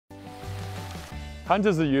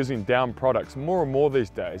Hunters are using down products more and more these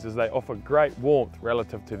days as they offer great warmth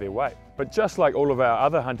relative to their weight. But just like all of our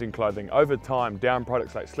other hunting clothing, over time down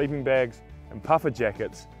products like sleeping bags and puffer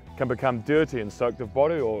jackets can become dirty and soaked with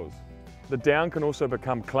body oils. The down can also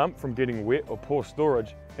become clumped from getting wet or poor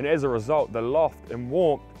storage, and as a result the loft and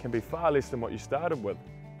warmth can be far less than what you started with.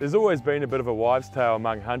 There's always been a bit of a wives' tale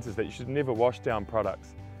among hunters that you should never wash down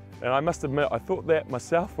products. And I must admit, I thought that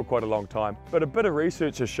myself for quite a long time, but a bit of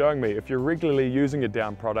research is showing me if you're regularly using a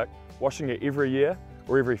down product, washing it every year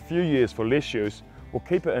or every few years for less use will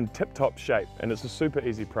keep it in tip-top shape, and it's a super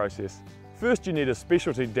easy process. First, you need a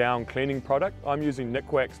specialty down cleaning product. I'm using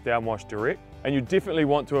Nikwax Down Wash Direct, and you definitely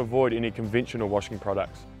want to avoid any conventional washing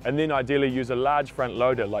products. And then ideally use a large front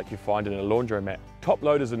loader like you find in a laundromat. Top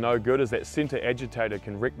loaders are no good as that center agitator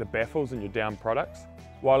can wreck the baffles in your down products.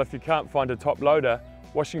 While if you can't find a top loader,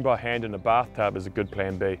 washing by hand in a bathtub is a good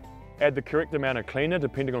plan B. Add the correct amount of cleaner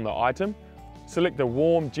depending on the item. Select a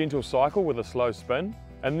warm, gentle cycle with a slow spin.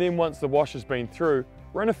 And then once the wash has been through,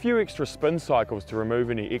 run a few extra spin cycles to remove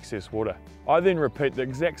any excess water. I then repeat the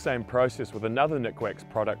exact same process with another Nikwax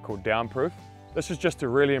product called Downproof. This is just to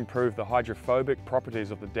really improve the hydrophobic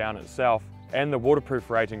properties of the down itself and the waterproof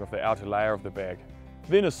rating of the outer layer of the bag.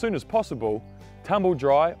 Then as soon as possible, tumble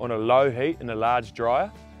dry on a low heat in a large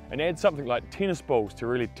dryer and add something like tennis balls to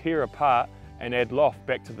really tear apart and add loft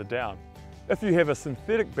back to the down. If you have a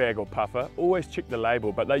synthetic bag or puffer, always check the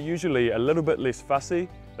label, but they're usually a little bit less fussy.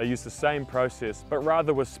 They use the same process, but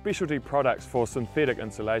rather with specialty products for synthetic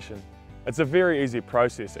insulation. It's a very easy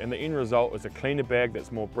process, and the end result is a cleaner bag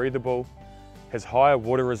that's more breathable, has higher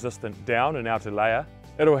water resistant down and outer layer.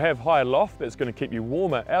 It'll have higher loft that's going to keep you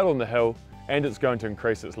warmer out on the hill, and it's going to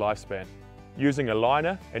increase its lifespan. Using a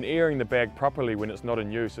liner and airing the bag properly when it's not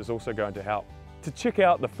in use is also going to help. To check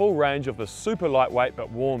out the full range of the super lightweight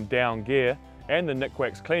but warm down gear and the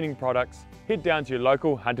Nikwax cleaning products, head down to your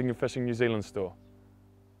local Hunting and Fishing New Zealand store.